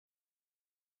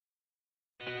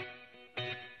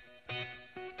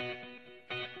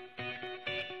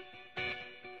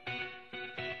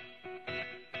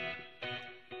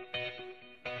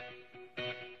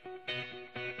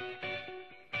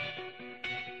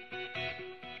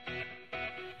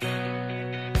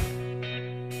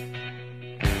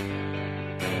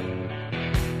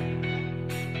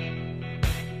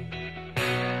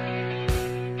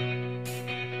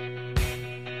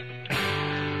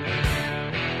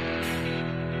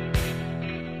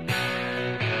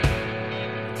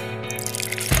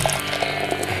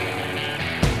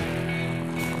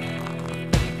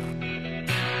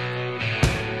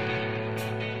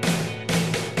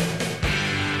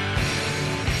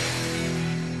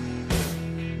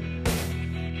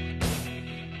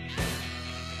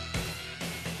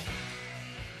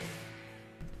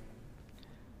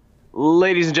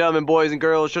Ladies and gentlemen, boys and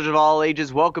girls, children of all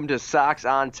ages, welcome to Sox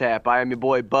on Tap. I am your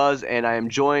boy Buzz, and I am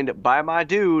joined by my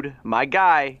dude, my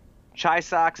guy, Chi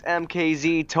Sox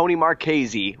MKZ, Tony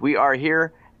Marchese. We are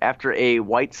here after a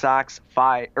White Sox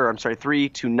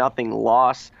 3-0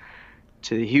 loss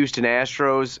to the Houston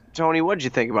Astros. Tony, what did you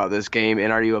think about this game,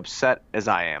 and are you upset as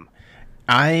I am?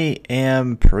 I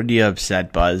am pretty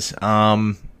upset, Buzz.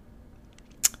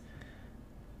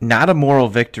 Not a moral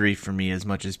victory for me as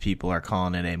much as people are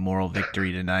calling it a moral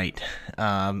victory tonight.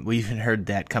 We even heard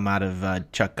that come out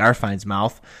of Chuck Garfine's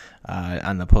mouth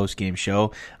on the post-game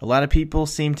show. A lot of people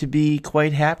seem to be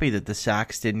quite happy that the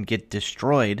Sox didn't get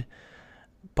destroyed.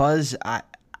 Buzz, I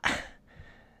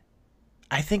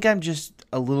think I'm just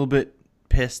a little bit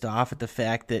pissed off at the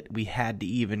fact that we had to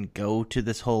even go to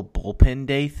this whole bullpen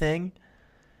day thing.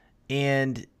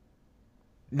 And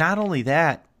not only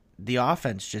that, the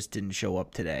offense just didn't show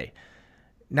up today.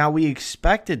 Now, we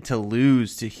expected to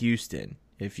lose to Houston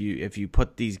if you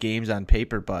put these games on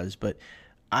paper, Buzz, but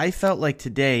I felt like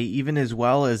today, even as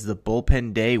well as the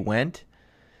bullpen day went,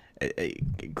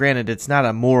 granted it's not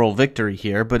a moral victory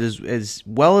here, but as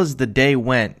well as the day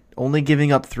went, only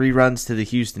giving up 3 runs to the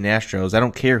Houston Astros, I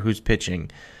don't care who's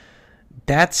pitching,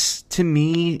 that's, to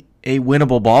me, a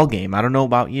winnable ball game. I don't know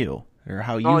about you or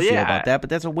how you feel about that, but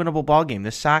that's a winnable ball game.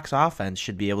 The Sox offense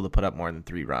should be able to put up more than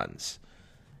 3 runs.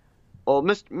 Well,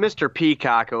 Mr.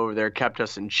 Peacock over there kept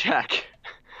us in check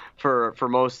for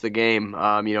most of the game.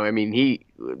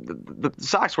 The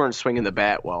Sox weren't swinging the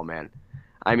bat well, man.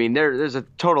 I mean, there's a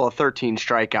total of 13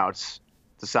 strikeouts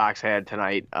the Sox had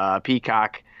tonight.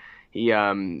 Peacock, he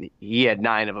had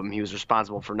 9 of them. He was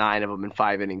responsible for 9 of them in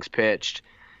 5 innings pitched.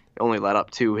 He only let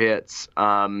up 2 hits.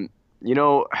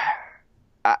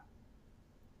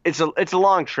 It's a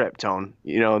long trip, Tone.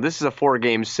 This is a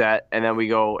 4-game set, and then we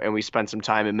go and we spend some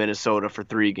time in Minnesota for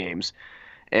 3 games.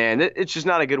 And it's just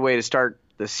not a good way to start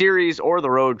the series or the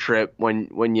road trip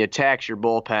when you tax your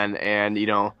bullpen and,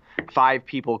 5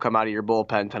 people come out of your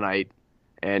bullpen tonight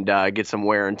and get some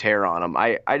wear and tear on them.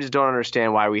 I just don't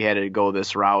understand why we had to go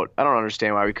this route. I don't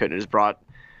understand why we couldn't have just brought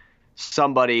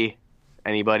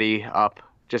anybody up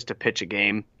just to pitch a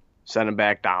game, send them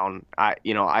back down. I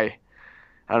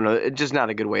don't know. It's just not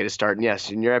a good way to start. And yes,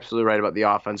 and you're absolutely right about the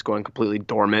offense going completely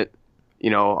dormant.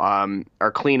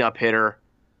 Our cleanup hitter,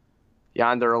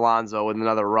 Yonder Alonso, with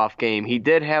another rough game. He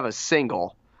did have a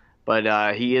single,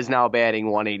 but he is now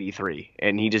batting 183,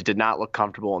 and he just did not look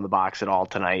comfortable in the box at all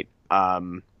tonight. I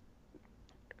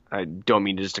don't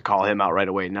mean just to call him out right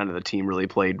away. None of the team really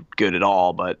played good at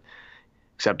all, but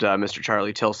except Mr.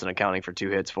 Charlie Tilson accounting for 2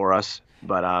 hits for us.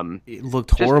 But it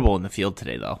looked horrible in the field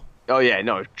today, though. Oh, yeah,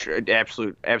 no,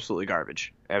 absolutely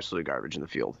garbage. Absolutely garbage in the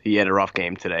field. He had a rough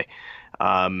game today.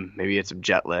 Maybe it's some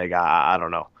jet lag. I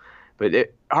don't know.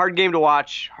 But hard game to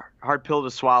watch, hard pill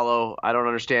to swallow. I don't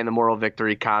understand the moral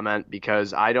victory comment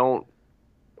because I don't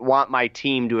want my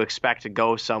team to expect to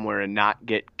go somewhere and not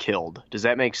get killed. Does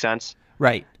that make sense?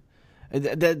 Right.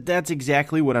 That's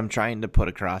exactly what I'm trying to put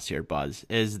across here, Buzz,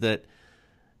 is that,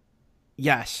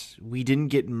 yes, we didn't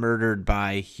get murdered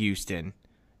by Houston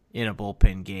in a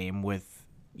bullpen game with,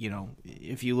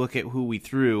 if you look at who we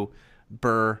threw,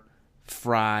 Burr,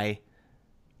 Fry,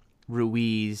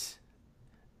 Ruiz,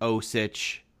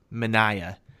 Osich,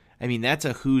 Minaya. I mean, that's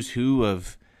a who's who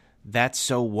of that's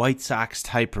so White Sox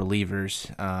type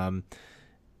relievers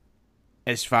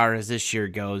as far as this year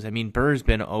goes. I mean, Burr's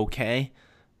been okay,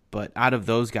 but out of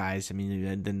those guys, I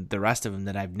mean, then the rest of them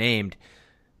that I've named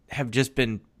have just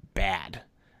been bad.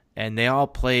 And they all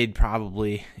played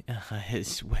probably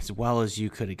as well as you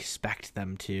could expect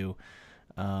them to.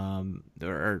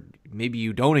 Or maybe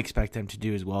you don't expect them to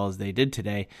do as well as they did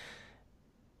today,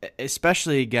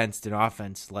 especially against an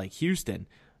offense like Houston.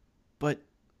 But,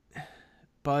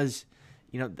 Buzz,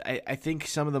 I think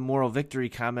some of the moral victory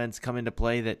comments come into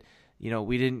play that,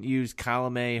 We didn't use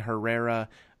Colome, Herrera,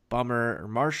 Bummer, or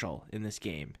Marshall in this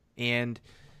game. And,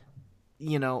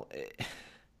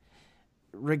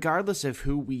 regardless of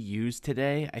who we use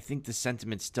today, I think the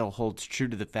sentiment still holds true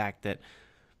to the fact that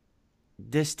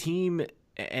this team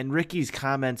and Ricky's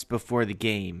comments before the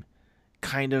game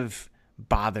kind of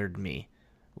bothered me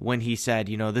when he said,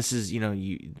 this is,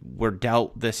 we're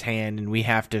dealt this hand and we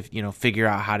have to, figure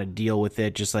out how to deal with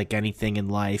it, just like anything in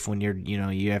life when you're,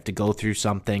 you have to go through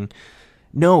something.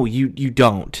 No, you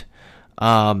don't.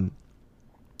 I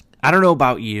don't know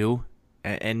about you,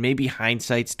 and maybe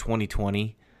hindsight's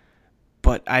 2020,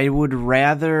 but I would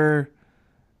rather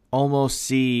almost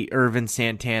see Irvin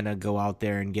Santana go out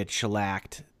there and get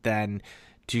shellacked than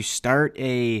to start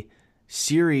a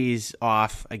series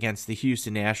off against the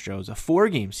Houston Astros, a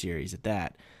 4-game series at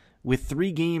that, with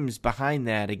 3 games behind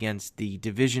that against the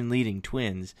division-leading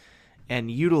Twins,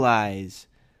 and utilize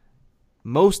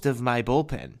most of my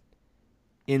bullpen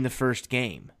in the first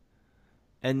game.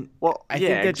 And I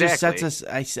think that just sets us.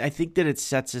 I think that it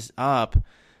sets us up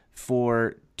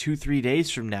for 2-3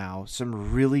 days from now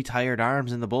some really tired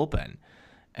arms in the bullpen,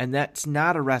 and that's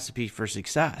not a recipe for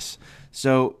success.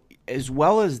 So, as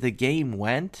well as the game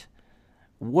went,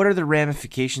 what are the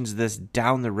ramifications of this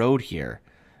down the road here?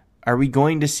 Are we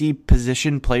going to see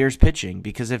position players pitching?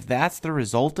 Because if that's the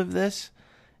result of this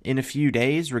in a few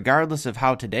days, regardless of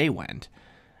how today went,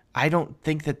 I don't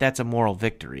think that that's a moral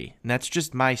victory. And that's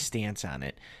just my stance on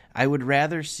it. I would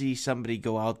rather see somebody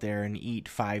go out there and eat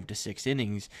 5 to 6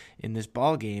 innings in this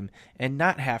ball game and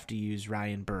not have to use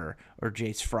Ryan Burr or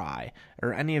Jace Fry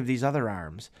or any of these other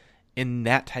arms in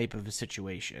that type of a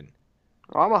situation.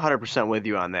 I'm 100% with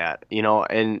you on that.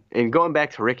 And going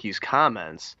back to Ricky's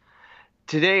comments,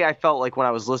 today I felt like when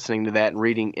I was listening to that and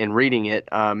reading it,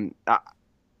 I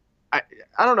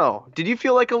don't know. Did you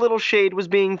feel like a little shade was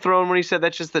being thrown when he said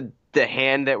that's just the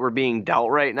hand that we're being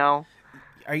dealt right now?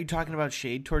 Are you talking about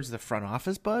shade towards the front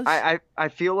office, Buzz? I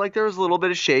feel like there was a little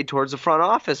bit of shade towards the front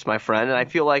office, my friend, and I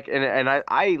feel like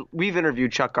we've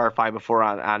interviewed Chuck Garfi before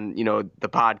on the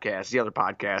podcast, the other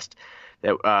podcast.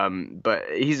 But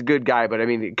he's a good guy. But I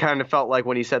mean, it kind of felt like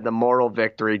when he said the moral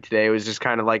victory today, it was just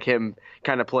kind of like him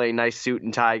kind of playing nice suit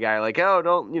and tie guy, like, oh,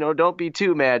 don't be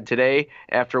too mad today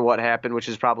after what happened, which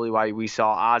is probably why we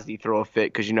saw Ozzie throw a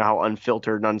fit, because how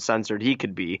unfiltered and uncensored he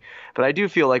could be. But I do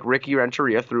feel like Ricky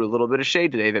Renteria threw a little bit of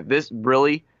shade today that this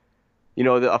really,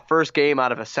 a first game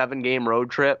out of a 7-game road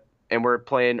trip, and we're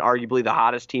playing arguably the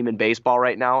hottest team in baseball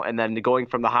right now, and then going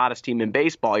from the hottest team in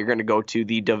baseball, you're going to go to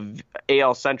the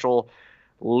AL Central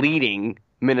leading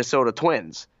Minnesota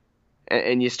Twins,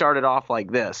 and you started off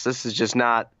like this. This is just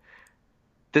not.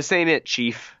 This ain't it,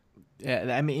 Chief.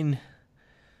 Yeah, I mean,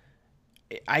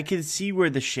 I could see where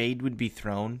the shade would be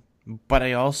thrown, but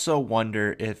I also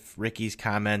wonder if Ricky's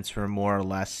comments were more or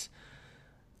less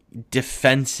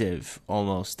defensive,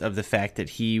 almost, of the fact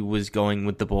that he was going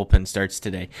with the bullpen starts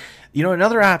today.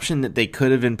 Another option that they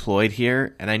could have employed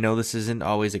here, and I know this isn't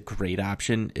always a great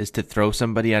option, is to throw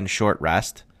somebody on short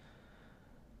rest.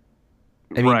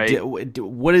 I mean, right.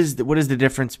 What is the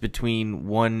difference between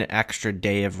one extra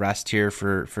day of rest here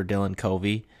for Dylan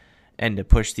Covey and to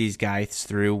push these guys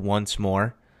through once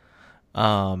more?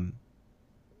 You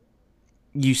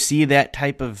see that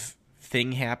type of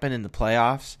thing happen in the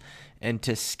playoffs, and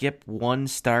to skip one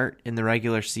start in the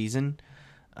regular season,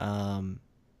 and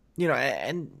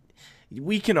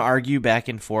we can argue back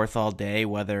and forth all day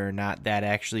whether or not that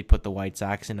actually put the White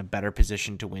Sox in a better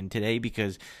position to win today,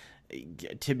 because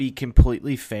to be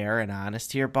completely fair and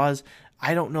honest here, Buzz,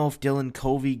 I don't know if Dylan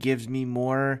Covey gives me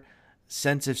more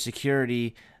sense of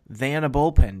security than a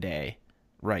bullpen day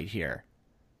right here.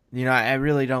 I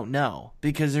really don't know,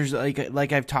 because there's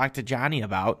like I've talked to Johnny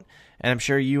about, and I'm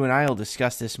sure you and I will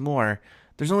discuss this more.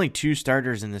 There's only 2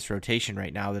 starters in this rotation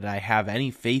right now that I have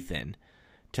any faith in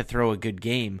to throw a good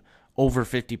game over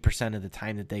 50% of the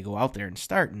time that they go out there and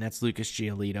start, and that's Lucas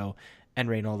Giolito and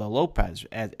Reynaldo Lopez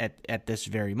at this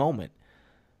very moment.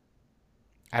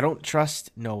 I don't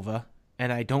trust Nova,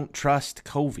 and I don't trust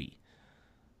Covey.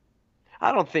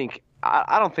 I don't think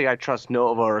I trust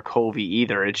Nova or Covey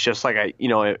either. It's just like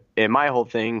in my whole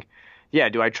thing,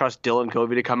 do I trust Dylan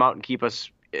Covey to come out and keep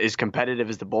us as competitive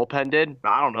as the bullpen did?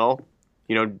 I don't know.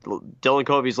 Dylan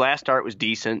Covey's last start was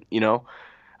decent,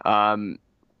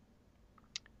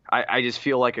 I just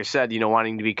feel, like I said,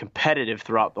 wanting to be competitive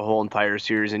throughout the whole entire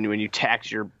series, and when you tax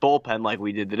your bullpen like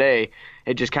we did today,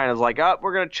 it just kind of like,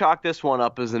 we're going to chalk this one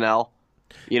up as an L,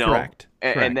 Correct.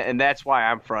 And that's why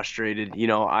I'm frustrated.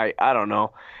 I don't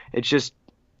know. It's just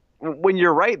when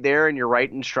you're right there and you're right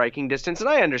in striking distance, and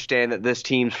I understand that this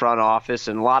team's front office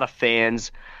and a lot of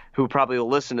fans who probably will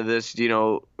listen to this,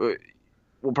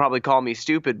 will probably call me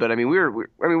stupid, but I mean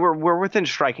we're within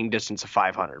striking distance of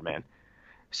 500, man.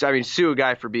 So I mean, sue a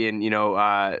guy for being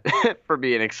for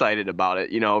being excited about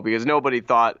it, because nobody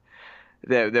thought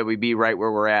that we'd be right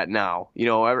where we're at now.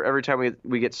 Every time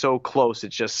we get so close,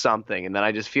 it's just something, and then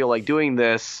I just feel like doing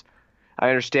this. I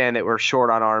understand that we're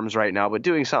short on arms right now, but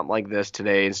doing something like this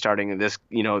today and starting this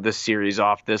series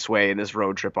off this way and this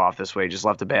road trip off this way just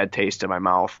left a bad taste in my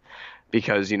mouth.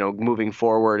 Because, moving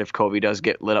forward, if Covey does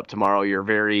get lit up tomorrow, you're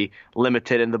very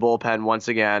limited in the bullpen once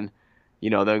again.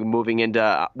 They're moving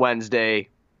into Wednesday.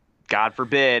 God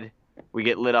forbid we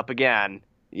get lit up again.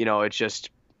 It's just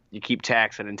you keep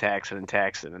taxing and taxing and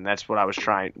taxing, and that's what I was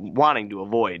wanting to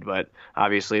avoid. But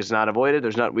obviously, it's not avoided.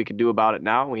 There's nothing we could do about it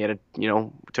now. We had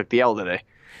took the L today.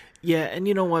 Yeah, and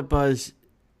you know what, Buzz?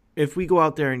 If we go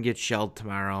out there and get shelled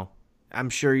tomorrow, I'm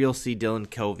sure you'll see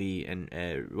Dylan Covey and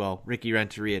Ricky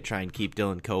Renteria try and keep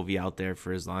Dylan Covey out there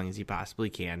for as long as he possibly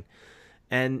can.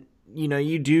 And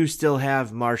you do still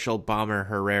have Marshall, Bummer,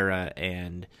 Herrera,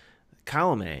 and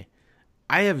Colome.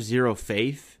 I have zero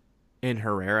faith in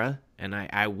Herrera, and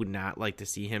I would not like to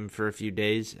see him for a few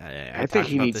days. I think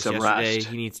he needs some rest.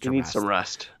 He needs some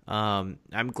rest. I'm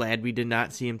glad we did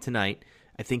not see him tonight.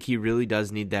 I think he really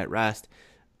does need that rest.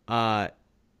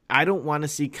 I don't want to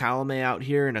see Colome out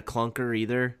here in a clunker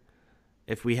either.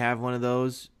 If we have one of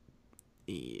those,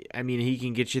 I mean, he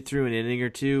can get you through an inning or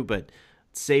two, but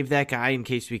save that guy in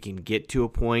case we can get to a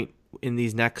point in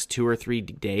these next 2 or 3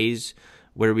 days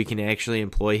where we can actually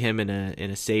employ him in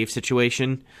a save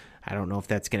situation. I don't know if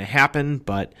that's going to happen,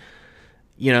 but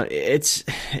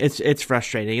it's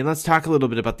frustrating. And let's talk a little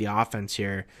bit about the offense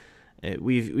here.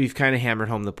 We've kind of hammered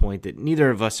home the point that neither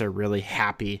of us are really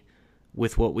happy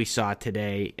with what we saw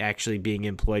today actually being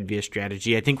employed via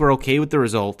strategy. I think we're okay with the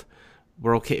result.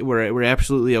 We're okay. We're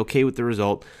absolutely okay with the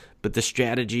result, but the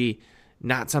strategy,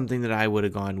 not something that I would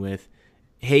have gone with.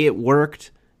 Hey, it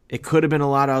worked. It could have been a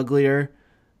lot uglier,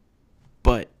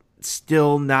 but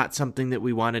still not something that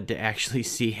we wanted to actually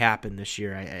see happen this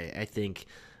year, I think,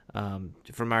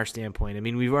 from our standpoint. I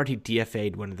mean, we've already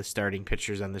DFA'd one of the starting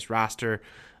pitchers on this roster,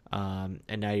 and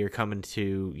now you're coming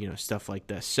to stuff like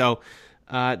this. So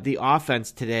the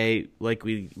offense today, like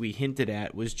we hinted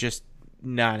at, was just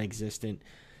non-existent.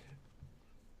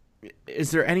 Is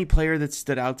there any player that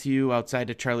stood out to you outside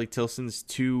of Charlie Tilson's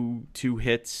two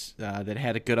hits that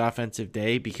had a good offensive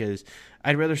day? Because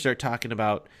I'd rather start talking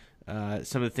about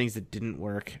some of the things that didn't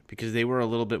work because they were a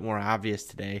little bit more obvious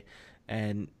today.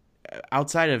 And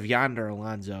outside of Yonder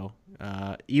Alonso,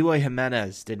 Eloy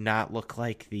Jimenez did not look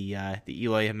like the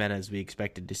Eloy Jimenez we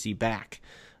expected to see back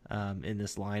in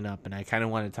this lineup. And I kind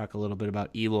of want to talk a little bit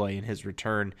about Eloy and his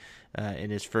return in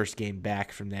his first game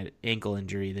back from that ankle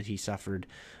injury that he suffered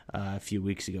a few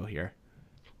weeks ago here.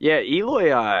 Yeah,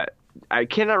 Eloy, I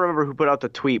cannot remember who put out the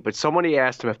tweet, but somebody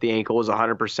asked him if the ankle was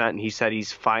 100%, and he said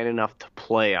he's fine enough to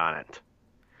play on it.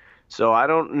 So I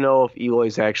don't know if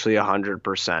Eloy's actually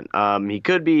 100%. He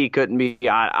could be, he couldn't be.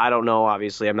 I don't know.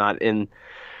 Obviously, I'm not in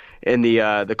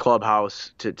the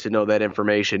clubhouse to know that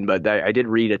information, but I did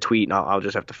read a tweet, and I'll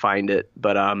just have to find it.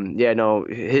 But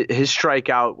his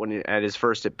strikeout at his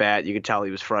first at bat, you could tell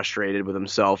he was frustrated with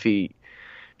himself. He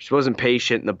just wasn't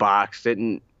patient in the box.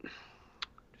 Didn't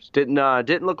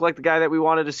look like the guy that we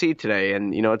wanted to see today.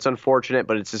 And it's unfortunate,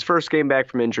 but it's his first game back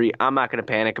from injury. I'm not going to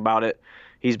panic about it.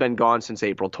 He's been gone since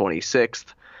April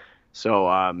 26th.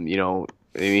 So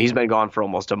he's been gone for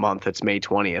almost a month. It's May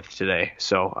 20th today.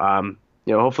 So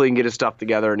hopefully he can get his stuff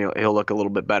together and he'll look a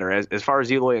little bit better. As far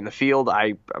as Eloy in the field,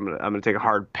 I'm gonna take a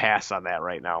hard pass on that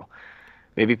right now.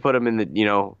 Maybe put him in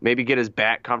the maybe get his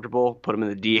bat comfortable, put him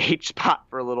in the DH spot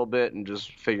for a little bit, and just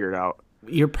figure it out.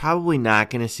 You're probably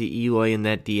not going to see Eloy in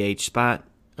that DH spot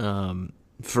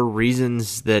for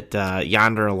reasons that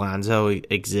Yonder Alonso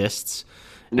exists.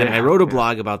 And I wrote a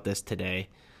blog about this today.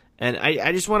 And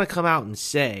I just want to come out and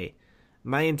say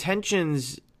my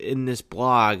intentions in this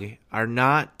blog are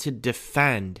not to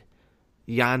defend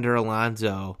Yonder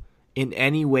Alonso in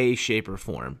any way, shape, or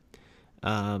form.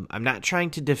 I'm not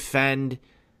trying to defend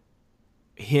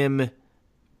him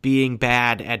being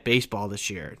bad at baseball this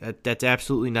year. That's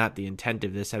absolutely not the intent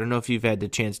of this. I don't know if you've had the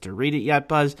chance to read it yet,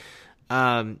 Buzz.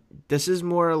 This is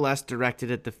more or less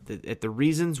directed at the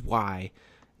reasons why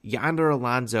Yonder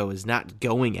Alonso is not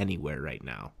going anywhere right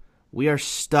now. We are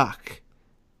stuck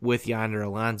with Yonder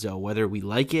Alonso, whether we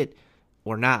like it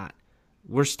or not.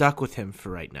 We're stuck with him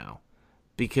for right now.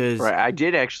 Because right, I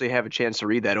did actually have a chance to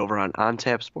read that over on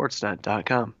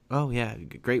ontapsportsnet.com. Oh, yeah,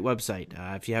 great website.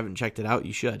 If you haven't checked it out,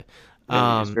 you should.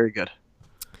 It's very good.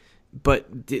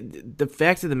 But the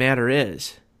fact of the matter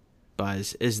is,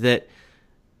 Buzz, is that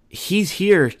he's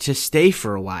here to stay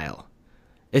for a while.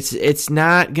 It's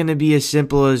not going to be as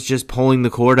simple as just pulling the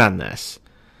cord on this.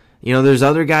 There's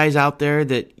other guys out there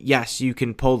that, yes, you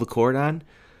can pull the cord on,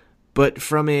 but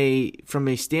from a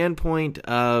standpoint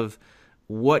of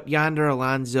what Yonder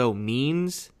Alonso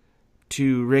means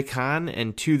to Rick Hahn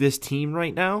and to this team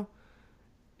right now,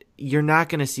 you're not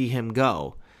going to see him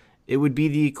go. It would be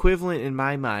the equivalent in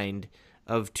my mind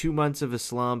of 2 months of a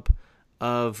slump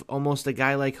of almost a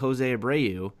guy like Jose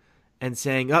Abreu and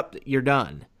saying, you're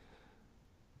done.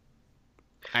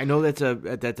 I know that's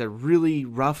a really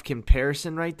rough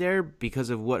comparison right there because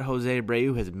of what Jose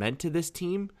Abreu has meant to this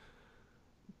team,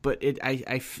 but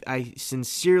I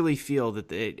sincerely feel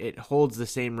that it holds the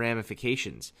same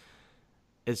ramifications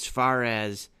as far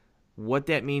as what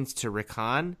that means to Rick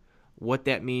Hahn, what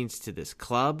that means to this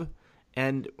club,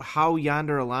 and how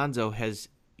Yonder Alonso has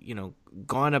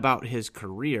gone about his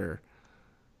career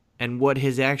and what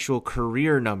his actual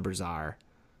career numbers are.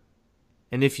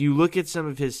 And if you look at some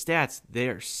of his stats,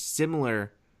 they're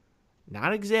similar,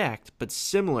 not exact, but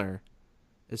similar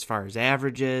as far as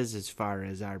averages, as far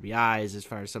as RBIs, as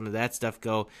far as some of that stuff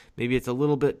go. Maybe it's a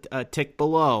little bit tick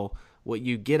below what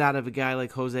you get out of a guy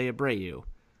like Jose Abreu.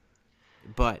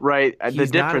 But right,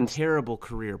 he's not a terrible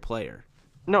career player.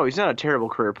 No, he's not a terrible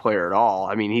career player at all.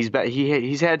 I mean,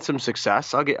 he's had some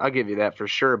success. I'll give you that for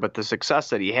sure. But the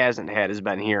success that he hasn't had has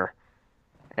been here,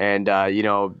 and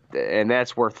and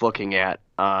that's worth looking at.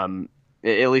 At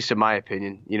least in my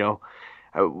opinion.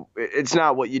 It's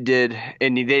not what you did,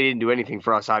 and they didn't do anything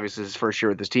for us. Obviously, his first year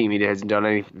with this team, he hasn't done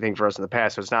anything for us in the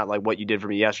past. So it's not like what you did for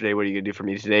me yesterday. What are you gonna do for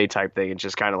me today? Type thing. It's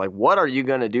just kind of like, what are you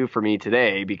gonna do for me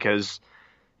today? Because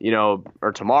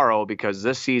or tomorrow, because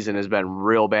this season has been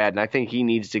real bad. And I think he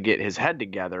needs to get his head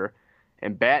together,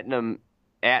 and batting him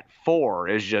at 4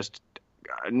 is just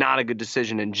not a good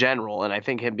decision in general. And I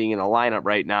think him being in the lineup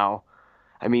right now,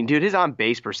 I mean, dude, his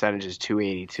on-base percentage is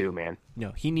 .282, man.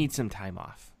 No, he needs some time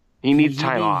off. He needs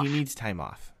time off. He needs time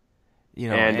off.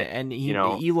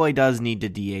 Eloy does need to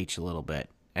DH a little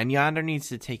bit. And Yonder needs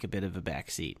to take a bit of a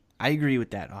backseat. I agree with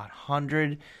that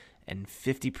 150%.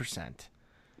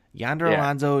 Yonder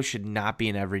Alonso should not be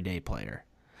an everyday player.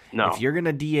 No. If you're going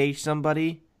to DH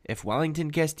somebody, if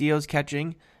Wellington Castillo's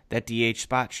catching, that DH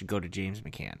spot should go to James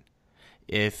McCann.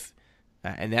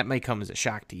 And that may come as a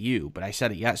shock to you, but I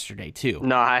said it yesterday too.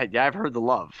 No, I've heard the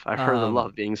love. I've heard the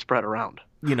love being spread around.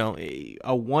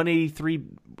 A 183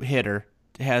 hitter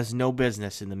has no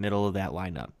business in the middle of that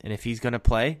lineup. And if he's going to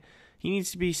play, he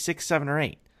needs to be 6, 7, or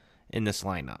 8 in this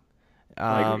lineup.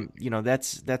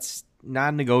 That's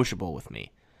non-negotiable with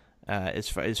me. As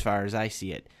far as I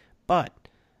see it, but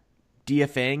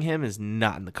DFAing him is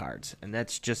not in the cards, and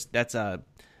that's a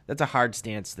hard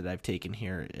stance that I've taken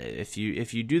here. If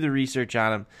you do the research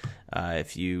on him,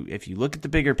 if you look at the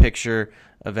bigger picture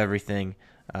of everything,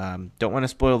 don't want to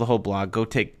spoil the whole blog. Go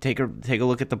take a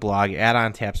look at the blog at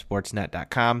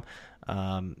ontapsportsnet.com,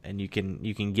 and you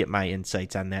can get my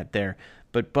insights on that there.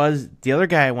 But Buzz, the other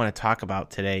guy I want to talk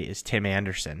about today is Tim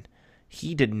Anderson.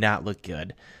 He did not look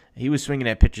good. He was swinging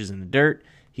at pitches in the dirt.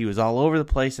 He was all over the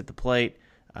place at the plate.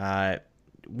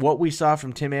 What we saw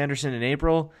from Tim Anderson in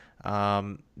April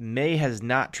may has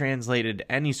not translated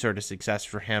any sort of success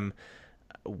for him.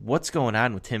 What's going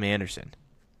on with Tim Anderson?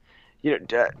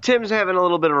 Tim's having a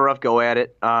little bit of a rough go at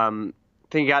it. I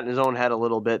think he got in his own head a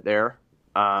little bit there.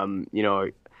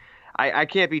 I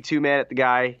can't be too mad at the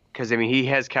guy because, he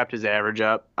has kept his average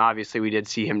up. Obviously, we did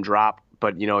see him drop,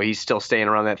 but, he's still staying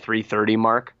around that 330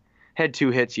 mark. Had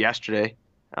 2 hits yesterday.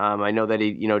 I know that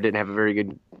he, didn't have a very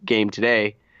good game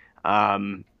today. But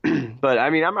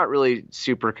I'm not really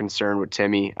super concerned with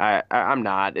Timmy. I'm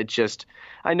not. It's just,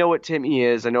 I know what Timmy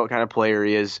is. I know what kind of player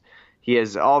he is. He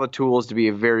has all the tools to be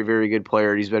a very, very good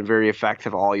player. He's been very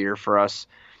effective all year for us.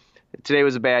 Today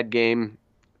was a bad game.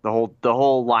 The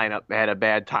whole lineup had a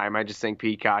bad time. I just think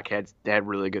Peacock had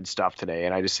really good stuff today,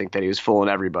 and I just think that he was fooling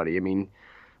everybody.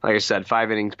 Like I said,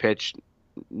 5 innings pitched,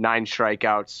 9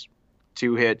 strikeouts,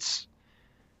 2 hits,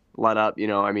 let up.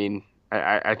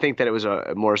 I think that it was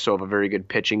a more so of a very good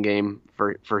pitching game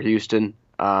for Houston,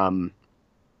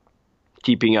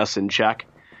 keeping us in check.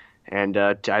 And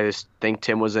I just think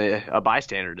Tim was a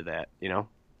bystander to that.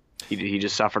 He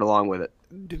just suffered along with it.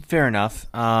 Fair enough.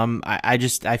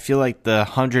 I feel like the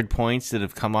 100 points that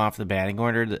have come off the batting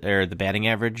order or the batting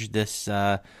average this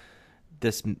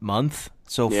month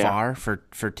so far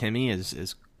for Timmy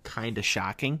is kind of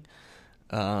shocking.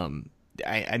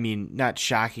 Not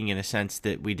shocking in a sense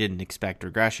that we didn't expect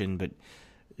regression, but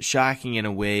shocking in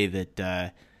a way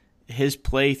that his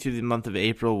play through the month of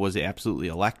April was absolutely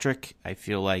electric. I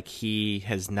feel like he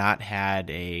has not had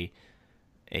a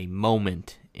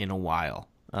moment in a while.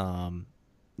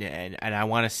 And I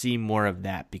want to see more of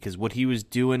that, because what he was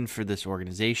doing for this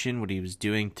organization, what he was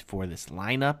doing for this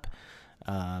lineup,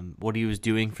 what he was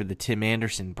doing for the Tim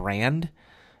Anderson brand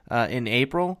in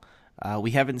April,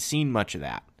 we haven't seen much of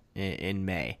that in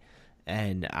May.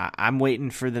 And I'm waiting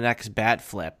for the next bat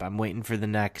flip. I'm waiting for the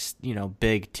next,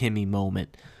 big Timmy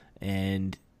moment.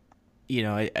 And,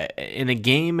 in a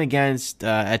game against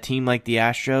a team like the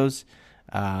Astros,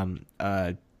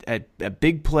 a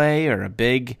big play or a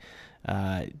big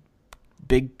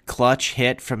clutch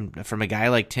hit from a guy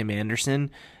like Tim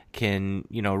Anderson can,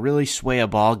 really sway a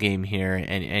ball game here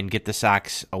and get the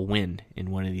Sox a win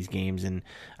in one of these games. And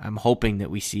I'm hoping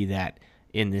that we see that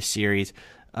in this series.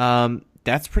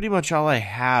 That's pretty much all I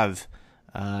have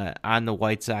on the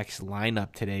White Sox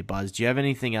lineup today, Buzz. Do you have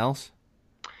anything else?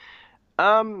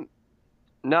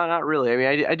 No, not really. I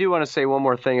mean, I do want to say one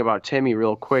more thing about Timmy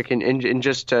real quick, and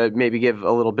just to maybe give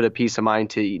a little bit of peace of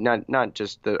mind to not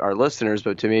just our listeners,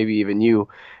 but to maybe even you.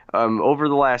 Over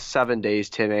the last 7 days,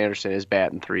 Tim Anderson is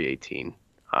batting .318.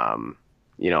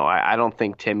 I don't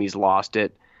think Timmy's lost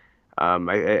it.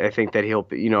 I think that he'll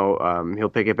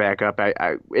pick it back up.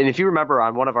 And if you remember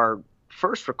on one of our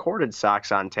first recorded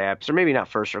Sox on Taps, or maybe not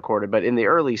first recorded, but in the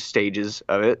early stages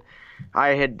of it, I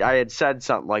had said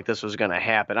something like this was going to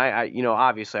happen.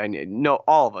 Obviously I know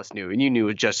all of us knew, and you knew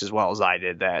it just as well as I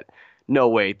did, that no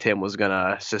way Tim was going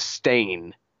to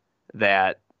sustain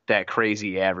that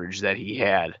crazy average that he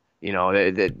had.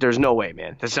 There's no way,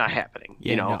 man. That's not happening.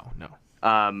 No.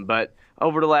 But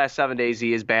over the last 7 days,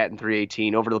 he is batting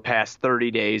 .318. Over the past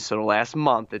 30 days, so the last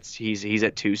month, he's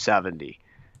at .270.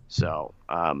 So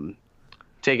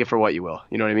take it for what you will.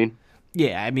 You know what I mean?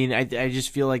 Yeah, I mean, I just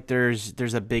feel like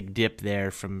there's a big dip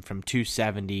there from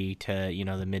 270 to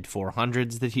the mid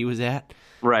 400s that he was at,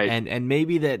 right? And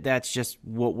maybe that's just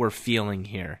what we're feeling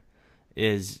here,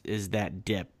 is that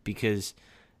dip, because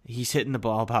he's hitting the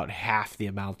ball about half the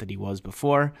amount that he was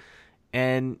before,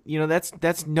 and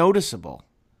that's noticeable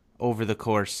over the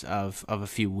course of a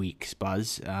few weeks,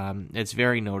 Buzz. It's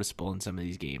very noticeable in some of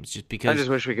these games, just because I just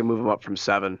wish we could move him up from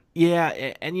 7.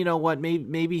 Yeah, and you know what?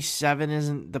 Maybe 7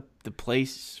 isn't the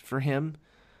place for him.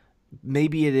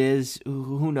 Maybe it is.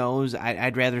 Who knows?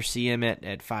 I'd rather see him at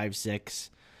 5-6,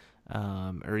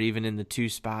 or even in the 2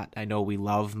 spot. I know we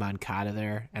love Moncada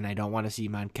there, and I don't want to see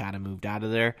Moncada moved out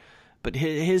of there. But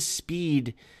his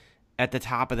speed at the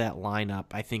top of that lineup,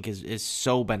 I think, is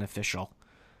so beneficial,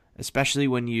 especially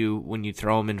when you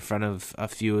throw him in front of a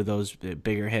few of those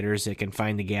bigger hitters that can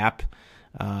find the gap.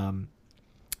 And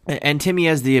Timmy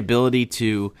has the ability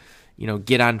to,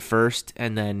 get on first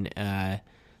and then,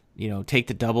 take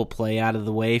the double play out of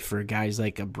the way for guys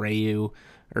like Abreu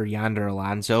or Yonder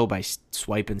Alonso by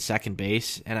swiping second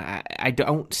base. And I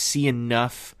don't see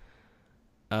enough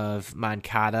of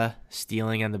Moncada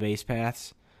stealing on the base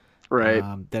paths, right?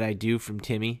 That I do from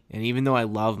Timmy. And even though I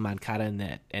love Moncada in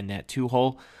that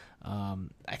 2-hole,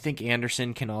 I think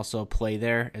Anderson can also play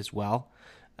there as well.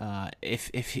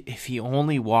 If he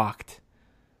only walked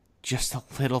just a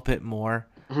little bit more,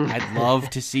 I'd love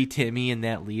to see Timmy in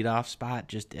that leadoff spot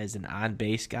just as an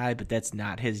on-base guy, but that's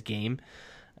not his game.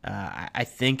 I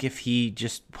think if he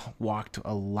just walked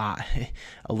a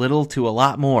little to a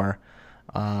lot more,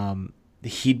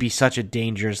 he'd be such a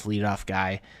dangerous leadoff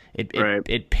guy.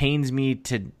 It pains me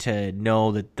to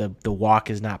know that the walk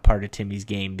is not part of Timmy's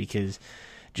game, because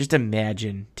just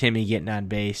imagine Timmy getting on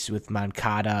base with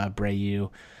Moncada, Abreu,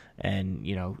 and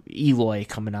Eloy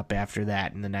coming up after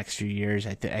that in the next few years.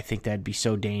 I think that'd be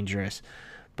so dangerous.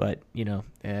 But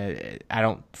I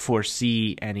don't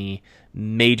foresee any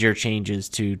major changes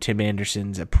to Tim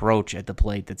Anderson's approach at the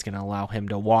plate that's going to allow him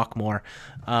to walk more.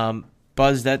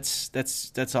 Buzz,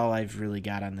 that's all I've really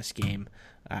got on this game.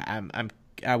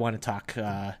 I want to talk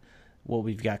what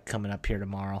we've got coming up here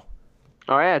tomorrow.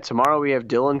 Oh, yeah. Tomorrow we have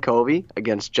Dylan Covey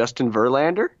against Justin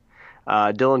Verlander.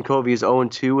 Dylan Covey is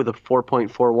 0-2 with a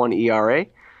 4.41 ERA.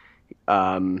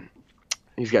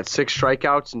 He's got 6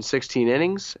 strikeouts in 16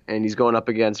 innings, and he's going up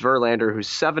against Verlander, who's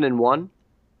 7-1,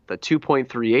 the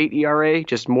 2.38 ERA.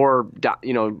 Just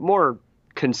more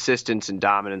consistence and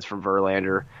dominance from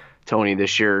Verlander, Tony,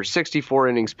 this year. 64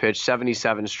 innings pitched,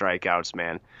 77 strikeouts,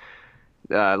 man.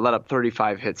 Let up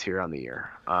 35 hits here on the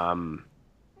year. Great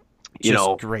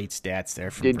stats there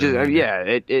from Verlander. Yeah,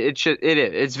 it is.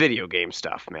 It's video game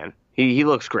stuff, man. He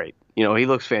looks great. He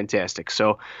looks fantastic.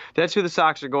 So that's who the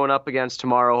Sox are going up against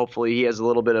tomorrow. Hopefully he has a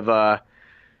little bit of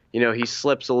he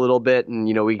slips a little bit, and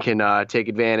we can take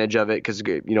advantage of it, because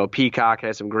Peacock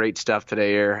has some great stuff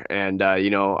today here, and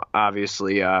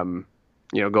obviously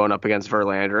going up against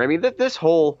Verlander. I mean, this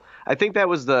whole, I think that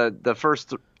was the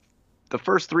first the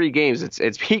first 3 games,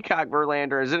 it's Peacock,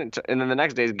 Verlander, isn't it? And then the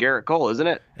next day is Garrett Cole, isn't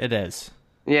it? It is.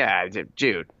 Yeah,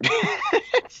 dude.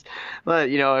 But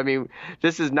I mean,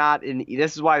 this is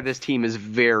why this team is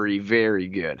very, very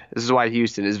good. This is why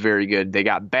Houston is very good. They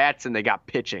got bats and they got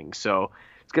pitching, so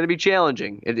it's going to be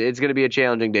challenging. It's going to be a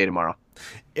challenging day tomorrow.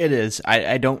 It is.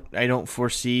 I don't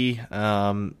foresee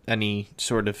any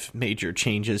sort of major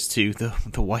changes to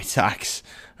the White Sox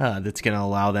that's going to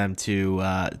allow them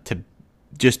to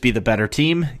just be the better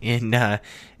team in the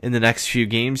next few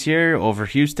games here over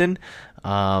Houston.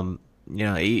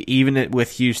 Even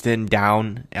with Houston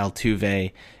down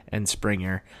Altuve and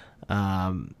Springer,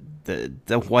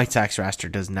 the White Sox roster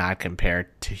does not compare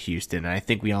to Houston. And I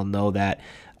think we all know that.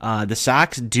 The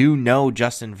Sox do know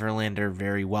Justin Verlander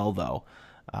very well, though.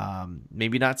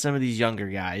 Maybe not some of these younger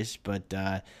guys, but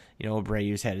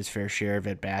Abreu's had his fair share of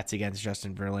at-bats against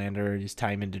Justin Verlander his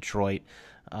time in Detroit.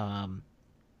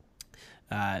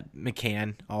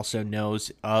 McCann also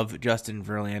knows of Justin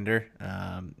Verlander.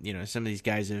 Some of these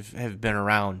guys have been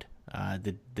around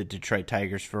the Detroit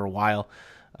Tigers for a while,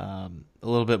 a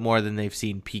little bit more than they've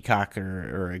seen Peacock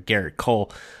or Garrett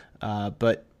Cole.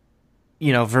 But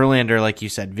Verlander, like you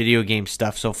said, video game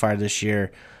stuff so far this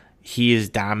year, he is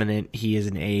dominant. He is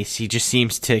an ace. He just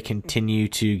seems to continue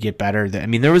to get better. I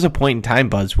mean, there was a point in time,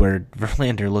 Buzz, where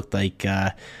Verlander looked like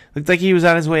he was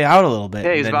on his way out a little bit.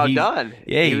 Yeah, he's about done.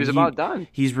 Yeah, he was about done.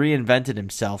 He's reinvented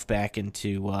himself back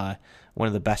into one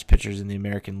of the best pitchers in the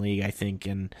American League, I think.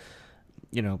 And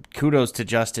kudos to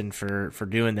Justin for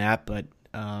doing that. But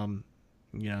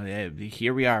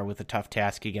here we are with a tough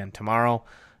task again tomorrow.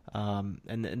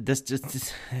 And this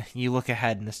just you look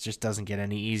ahead, and this just doesn't get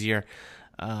any easier.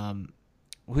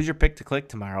 Who's your pick to click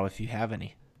tomorrow, if you have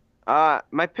any?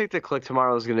 My pick to click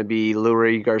tomorrow is going to be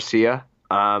Leury Garcia.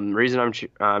 Reason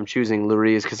I'm choosing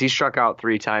Leury is because he struck out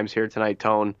 3 times here tonight.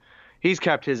 Tone, he's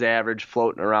kept his average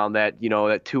floating around that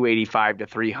that 285 to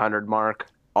 300 mark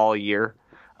all year.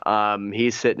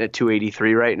 He's sitting at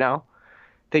 283 right now.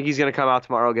 I think he's going to come out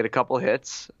tomorrow, get a couple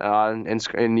hits,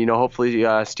 and hopefully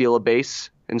steal a base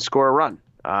and score a run.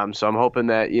 So I'm hoping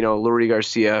that Leury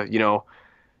Garcia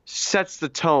sets the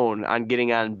tone on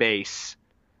getting on base,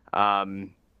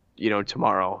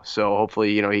 tomorrow. So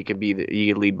hopefully, he can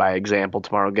lead by example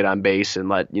tomorrow, get on base, and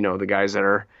let the guys that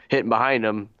are hitting behind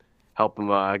him help him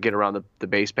get around the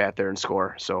base path there and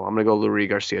score. So I'm gonna go Leury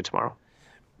Garcia tomorrow.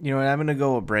 I'm gonna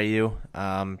go Abreu.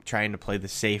 Trying to play the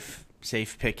safe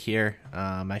pick here.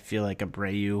 I feel like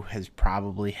Abreu has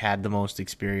probably had the most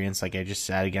experience, like I just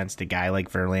said, against a guy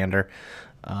like Verlander.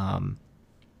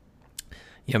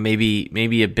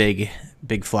 Maybe a big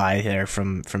fly there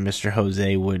from Mr.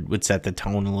 Jose would set the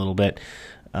tone a little bit.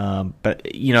 But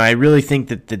I really think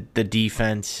that the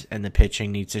defense and the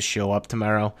pitching needs to show up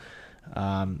tomorrow.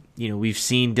 We've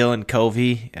seen Dylan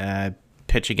Covey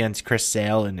pitch against Chris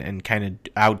Sale and kind of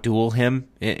outduel him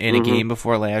in a game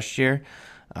before last year.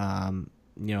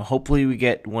 Hopefully we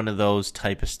get one of those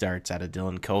type of starts out of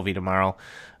Dylan Covey tomorrow.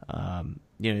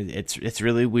 It's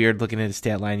really weird looking at the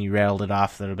stat line. You rattled it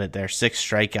off a little bit there. 6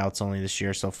 strikeouts only this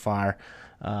year so far,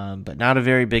 but not a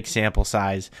very big sample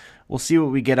size. We'll see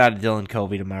what we get out of Dylan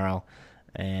Covey tomorrow,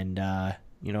 and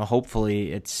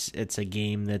hopefully it's a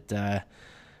game that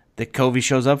Covey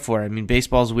shows up for. I mean,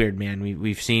 baseball's weird, man.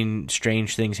 We've seen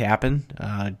strange things happen.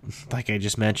 Like I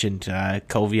just mentioned,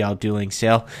 Covey outdueling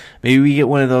Sale. Maybe we get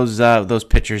one of those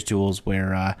pitchers duels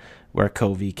where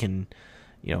Covey can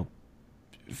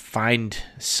find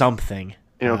something.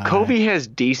 Covey has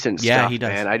decent stuff, he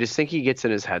does. Man. I just think he gets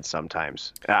in his head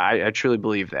sometimes. I truly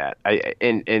believe that.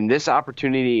 In this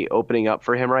opportunity opening up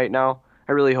for him right now,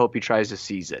 I really hope he tries to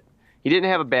seize it. He didn't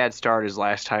have a bad start his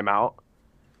last time out,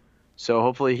 so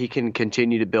hopefully he can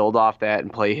continue to build off that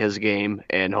and play his game,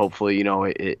 and hopefully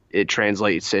it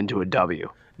translates into a W.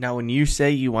 Now, when you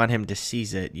say you want him to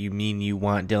seize it, you mean you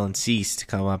want Dylan Cease to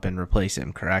come up and replace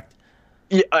him, correct?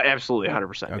 Yeah, absolutely,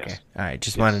 100%. Okay, yes. All right.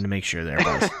 Just wanted to make sure there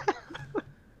was.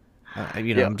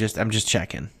 I'm just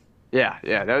checking. Yeah,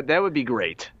 that would be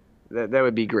great. That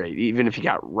would be great. Even if he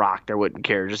got rocked, I wouldn't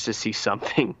care. Just to see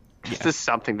something, just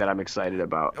something that I'm excited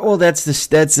about. Well, that's the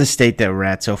state that we're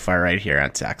at so far right here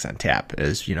on Sox on Tap.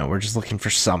 Is we're just looking for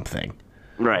something.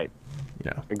 Right.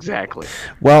 Exactly.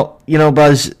 Well,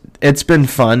 Buzz, it's been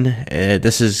fun.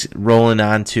 This is rolling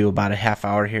on to about a half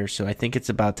hour here, so I think it's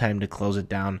about time to close it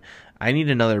down. I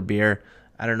need another beer.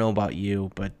 I don't know about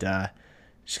you, but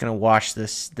just gonna wash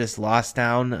this loss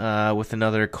down with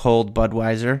another cold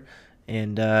Budweiser,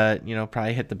 and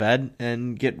probably hit the bed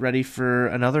and get ready for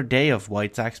another day of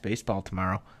White Sox baseball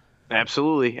tomorrow.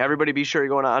 Absolutely. Everybody be sure you're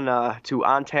going on to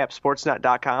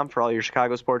ontapsportsnet.com for all your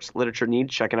Chicago sports literature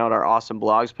needs, checking out our awesome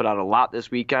blogs. Put out a lot this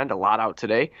weekend, a lot out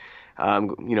today.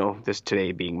 This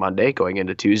today being Monday, going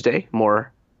into Tuesday,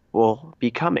 more will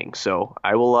be coming. So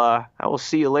I will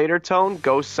see you later, Tone.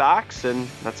 Go Sox, and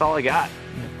that's all I got.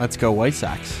 Let's go White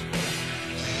Sox.